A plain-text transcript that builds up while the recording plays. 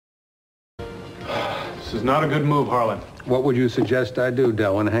This is not a good move, Harland. What would you suggest I do,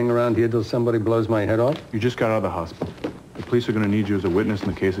 Delwyn? Hang around here till somebody blows my head off? You just got out of the hospital. The police are going to need you as a witness in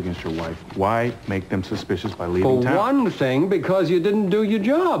the case against your wife. Why make them suspicious by leaving town? For one thing, because you didn't do your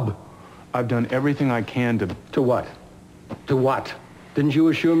job. I've done everything I can to... To what? To what? Didn't you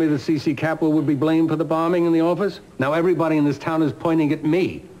assure me that C.C. Capwell would be blamed for the bombing in the office? Now everybody in this town is pointing at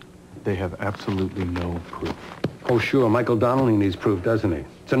me. They have absolutely no proof. Oh, sure. Michael Donnelly needs proof, doesn't he?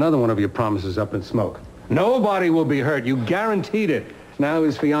 It's another one of your promises up in smoke. Nobody will be hurt. You guaranteed it. Now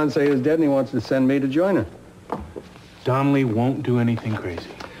his fiancée is dead and he wants to send me to join her. Donnelly won't do anything crazy.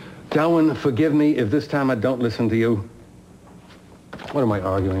 Delwyn, forgive me if this time I don't listen to you. What am I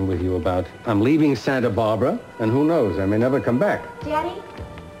arguing with you about? I'm leaving Santa Barbara, and who knows, I may never come back. Daddy?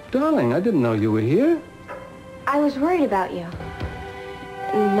 Darling, I didn't know you were here. I was worried about you.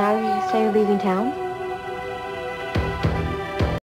 Now you say you're leaving town?